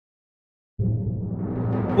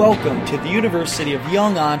Welcome to the University of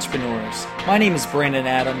Young Entrepreneurs. My name is Brandon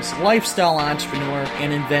Adams, lifestyle entrepreneur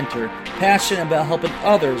and inventor, passionate about helping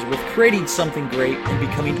others with creating something great and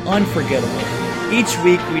becoming unforgettable. Each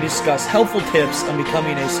week we discuss helpful tips on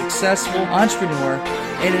becoming a successful entrepreneur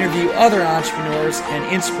and interview other entrepreneurs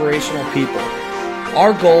and inspirational people.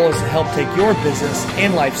 Our goal is to help take your business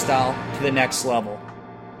and lifestyle to the next level.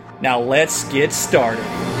 Now let's get started.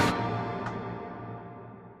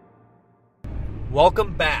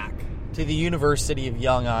 Welcome back to the University of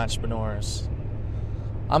Young Entrepreneurs.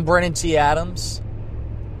 I'm Brennan T. Adams.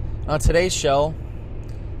 On today's show,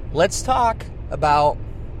 let's talk about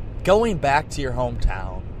going back to your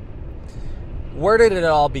hometown. Where did it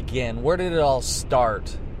all begin? Where did it all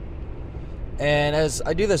start? And as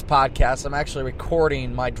I do this podcast, I'm actually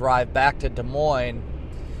recording my drive back to Des Moines,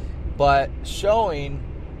 but showing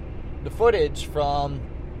the footage from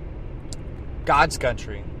God's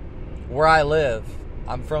country, where I live.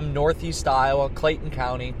 I'm from Northeast Iowa, Clayton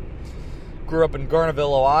County. Grew up in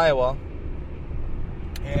Garnerville, Iowa.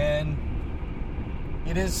 And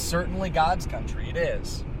it is certainly God's country. It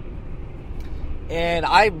is. And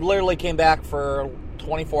I literally came back for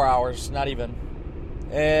 24 hours, not even.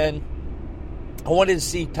 And I wanted to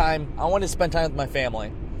spend time with my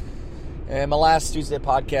family. And my last Tuesday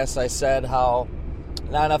podcast, I said how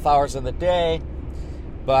not enough hours in the day,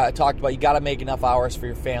 but I talked about you got to make enough hours for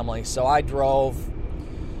your family. So I drove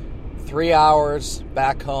 3 hours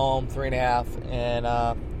back home, 3.5, and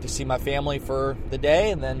to see my family for the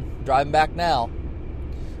day, and then driving back now.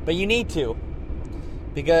 But you need to,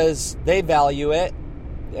 because they value it,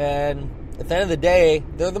 and at the end of the day,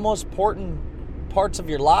 they're the most important parts of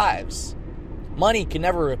your lives. Money can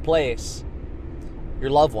never replace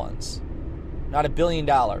your loved ones. Not $1 billion.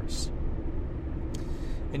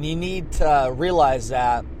 And you need to realize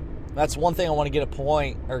that. That's one thing I want to get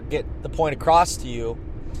the point across to you,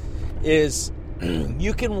 is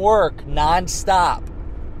you can work nonstop.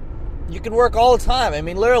 You can work all the time. I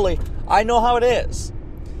mean, literally, I know how it is.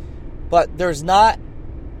 But there's not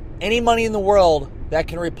any money in the world that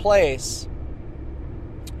can replace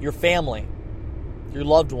your family, your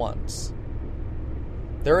loved ones.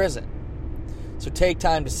 There isn't. So take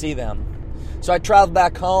time to see them. So I traveled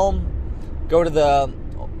back home,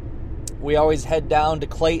 we always head down to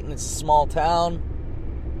Clayton. It's a small town,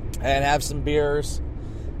 and have some beers.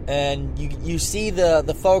 And you see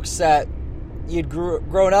the folks that you'd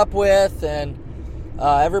grown up with, and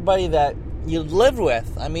everybody that you lived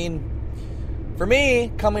with. I mean, for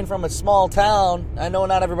me, coming from a small town, I know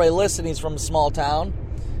not everybody listening is from a small town,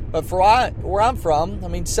 but for where I'm from, I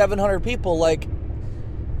mean, 700 people, like,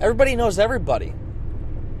 everybody knows everybody.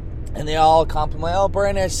 And they all compliment, oh,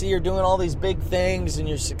 Brandon, I see you're doing all these big things and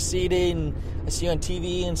you're succeeding. I see you on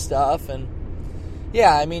TV and stuff. And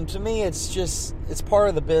yeah, I mean, to me, it's part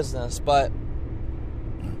of the business. But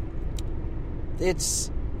I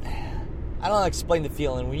don't know how to explain the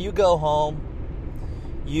feeling. When you go home,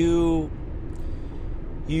 you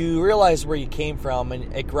realize where you came from,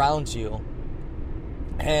 and it grounds you.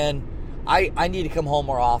 And I need to come home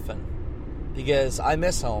more often, because I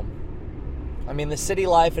miss home. I mean, the city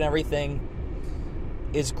life and everything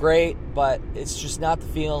is great, but it's just not the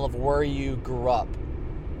feeling of where you grew up.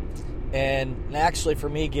 And actually, for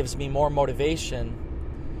me, it gives me more motivation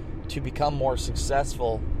to become more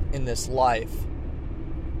successful in this life.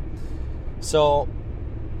 So,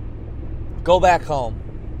 go back home.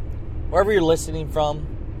 Wherever you're listening from,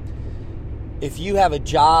 if you have a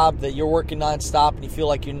job that you're working nonstop and you feel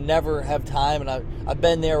like you never have time, and I've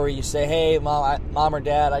been there where you say, hey, mom or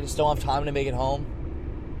dad, I just don't have time to make it home.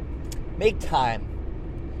 Make time.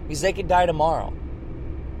 Because they could die tomorrow.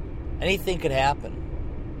 Anything could happen.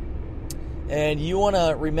 And you want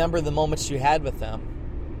to remember the moments you had with them.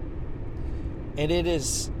 And it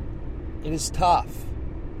is tough.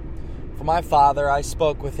 For my father, I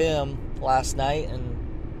spoke with him last night, and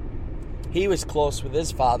he was close with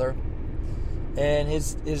his father. And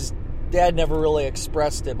his dad never really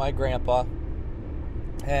expressed it, my grandpa.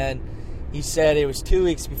 And he said it was 2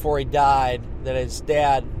 weeks before he died that his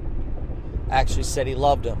dad actually said he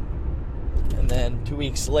loved him. And then 2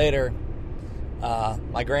 weeks later,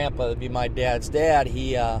 my grandpa, that'd be my dad's dad,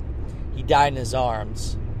 he died in his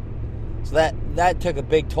arms. So that took a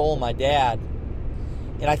big toll on my dad.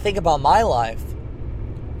 And I think about my life.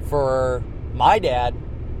 For my dad,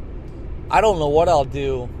 I don't know what I'll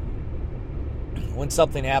do when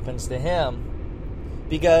something happens to him,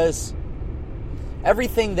 because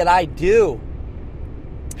everything that I do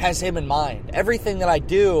has him in mind. Everything that I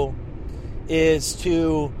do is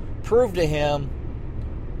to prove to him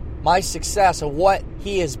my success of what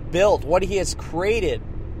he has built, what he has created.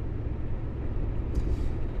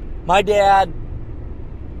 My dad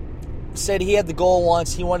said he had the goal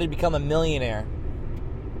once, he wanted to become a millionaire.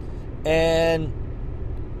 And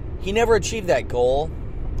he never achieved that goal.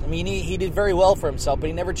 I mean, he did very well for himself, but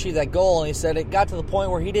he never achieved that goal. And he said it got to the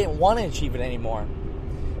point where he didn't want to achieve it anymore.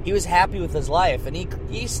 He was happy with his life. And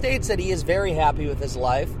he states that he is very happy with his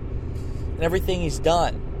life and everything he's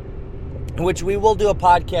done. Which we will do a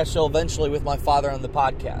podcast show eventually with my father on the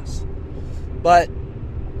podcast. But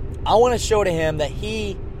I want to show to him that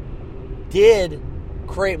he did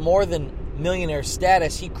create more than millionaire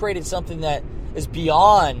status. He created something that is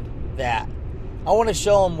beyond that. I want to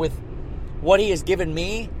show him with what he has given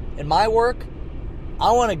me in my work.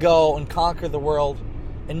 I want to go and conquer the world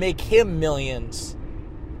and make him millions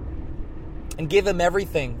and give him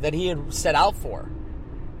everything that he had set out for.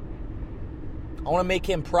 I want to make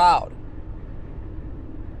him proud.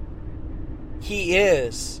 He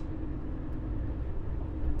is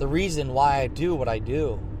the reason why I do what I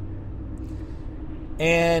do.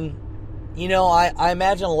 And, you know, I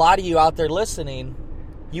imagine a lot of you out there listening,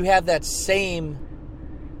 you have that same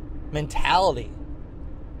mentality.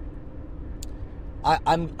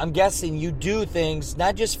 I'm guessing you do things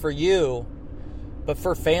not just for you, but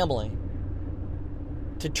for family.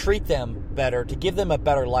 To treat them better, to give them a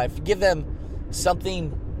better life, to give them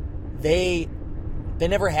something they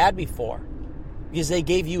never had before. Because they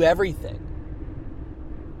gave you everything.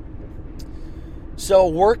 So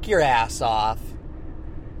work your ass off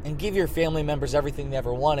and give your family members everything they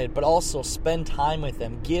ever wanted, but also spend time with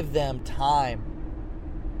them. Give them time.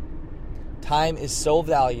 Time is so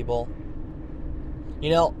valuable. You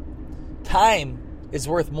know, time is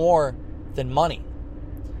worth more than money.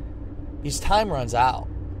 Because time runs out.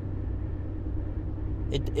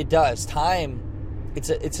 It does. Time, it's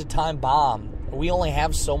a time bomb. We only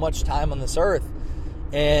have so much time on this earth,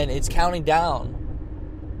 and it's counting down.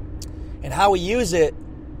 And how we use it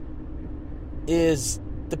is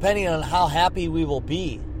depending on how happy we will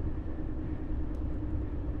be.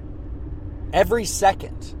 Every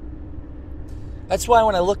second. That's why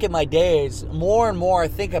when I look at my days, more and more I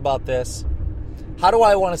think about this. How do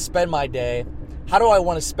I want to spend my day? How do I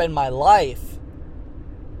want to spend my life?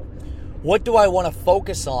 What do I want to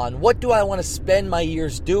focus on? What do I want to spend my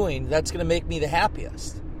years doing that's going to make me the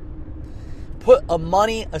happiest? Put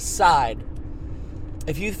money aside.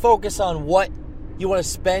 If you focus on what you want to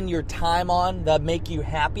spend your time on that make you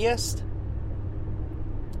happiest,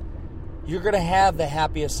 you're going to have the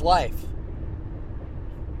happiest life.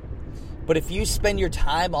 But if you spend your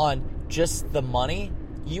time on just the money,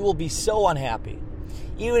 you will be so unhappy.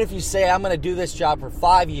 Even if you say, I'm going to do this job for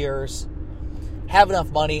 5 years, have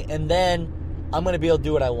enough money, and then I'm going to be able to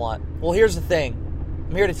do what I want. Well, here's the thing.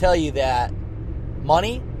 I'm here to tell you that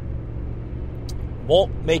money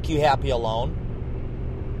won't make you happy alone.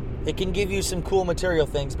 It can give you some cool material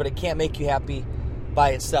things, but it can't make you happy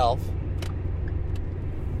by itself.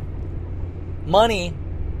 Money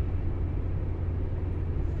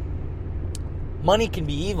can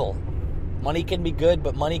be evil. Money can be good,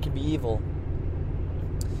 but money can be evil.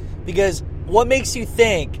 Because what makes you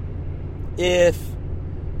think if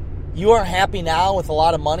you aren't happy now with a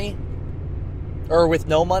lot of money or with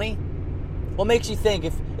no money? What makes you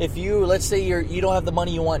think if you, let's say you don't have the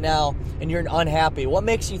money you want now and you're unhappy, what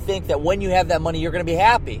makes you think that when you have that money you're going to be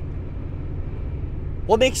happy?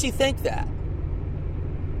 What makes you think that?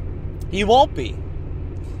 You won't be.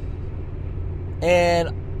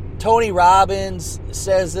 And Tony Robbins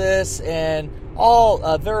says this, and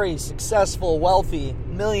all very successful, wealthy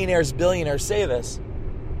millionaires, billionaires say this.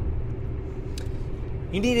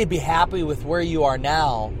 You need to be happy with where you are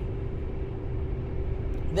now.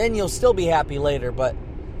 Then you'll still be happy later, but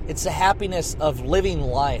it's the happiness of living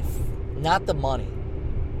life, not the money.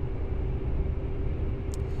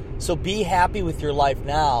 So be happy with your life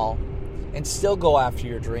now and still go after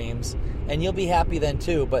your dreams, and you'll be happy then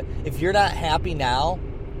too. But if you're not happy now,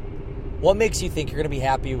 what makes you think you're going to be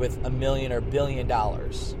happy with $1 million or $1 billion?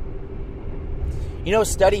 You know,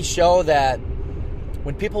 studies show that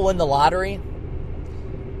when people win the lottery,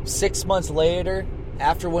 6 months later,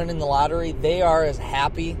 after winning the lottery, they are as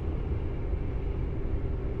happy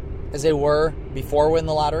as they were before winning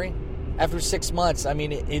the lottery. After 6 months, I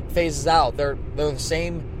mean, it phases out. They're the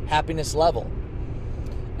same happiness level.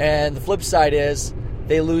 And the flip side is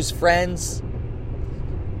they lose friends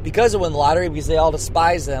because of winning the lottery, because they all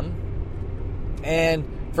despise them. And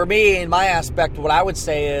for me, in my aspect, what I would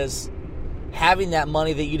say is having that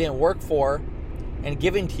money that you didn't work for and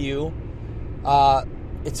giving to you,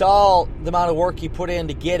 it's all the amount of work you put in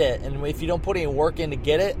to get it. And if you don't put any work in to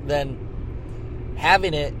get it, then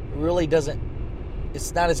having it really doesn't,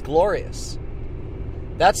 it's not as glorious.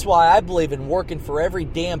 That's why I believe in working for every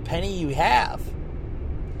damn penny you have.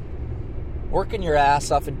 Working your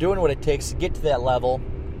ass off and doing what it takes to get to that level.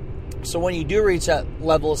 So when you do reach that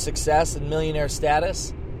level of success and millionaire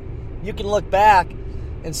status, you can look back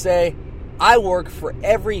and say, I work for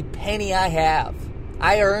every penny I have.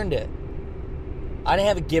 I earned it. I didn't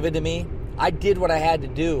have it given to me. I did what I had to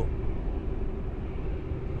do.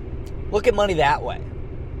 Look at money that way.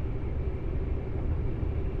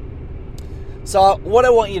 So what I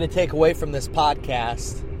want you to take away from this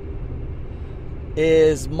podcast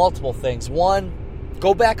is multiple things. One,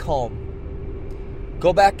 go back home.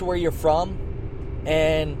 Go back to where you're from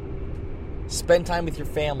and spend time with your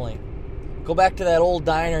family. Go back to that old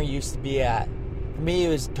diner you used to be at. For me, it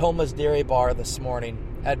was Thoma's Dairy Bar this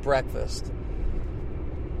morning at breakfast.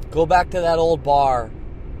 Go back to that old bar.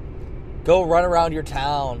 Go run around your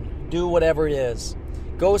town. Do whatever it is.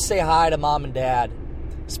 Go say hi to mom and dad.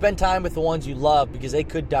 Spend time with the ones you love because they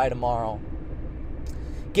could die tomorrow.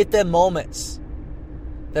 Get them moments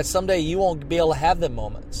that someday you won't be able to have them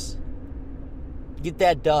moments. Get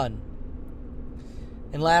that done.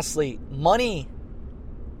 And lastly, money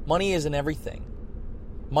isn't everything.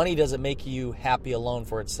 Money doesn't make you happy alone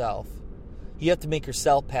for itself. You have to make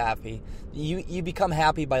yourself happy. You become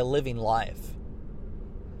happy by living life.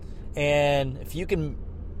 And if you can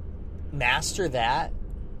master that,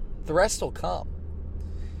 the rest will come.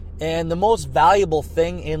 And the most valuable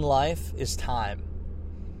thing in life is time.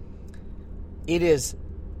 It is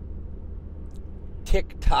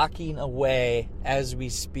tick-tocking away as we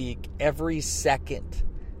speak every second.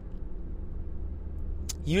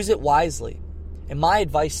 Use it wisely. And my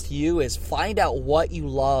advice to you is find out what you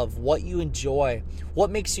love, what you enjoy, what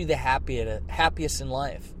makes you the happiest in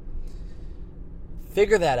life.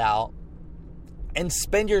 Figure that out and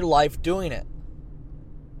spend your life doing it.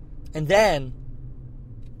 And then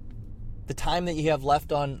the time that you have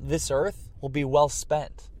left on this earth will be well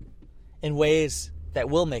spent in ways that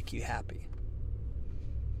will make you happy.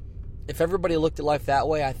 If everybody looked at life that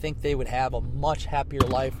way, I think they would have a much happier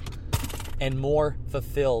life and more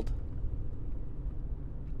fulfilled.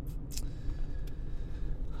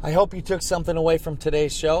 I hope you took something away from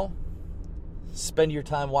today's show. Spend your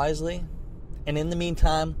time wisely. And in the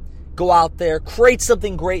meantime, go out there, create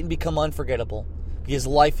something great, and become unforgettable. Because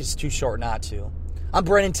life is too short not to. I'm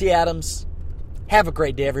Brennan T. Adams. Have a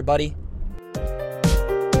great day, everybody.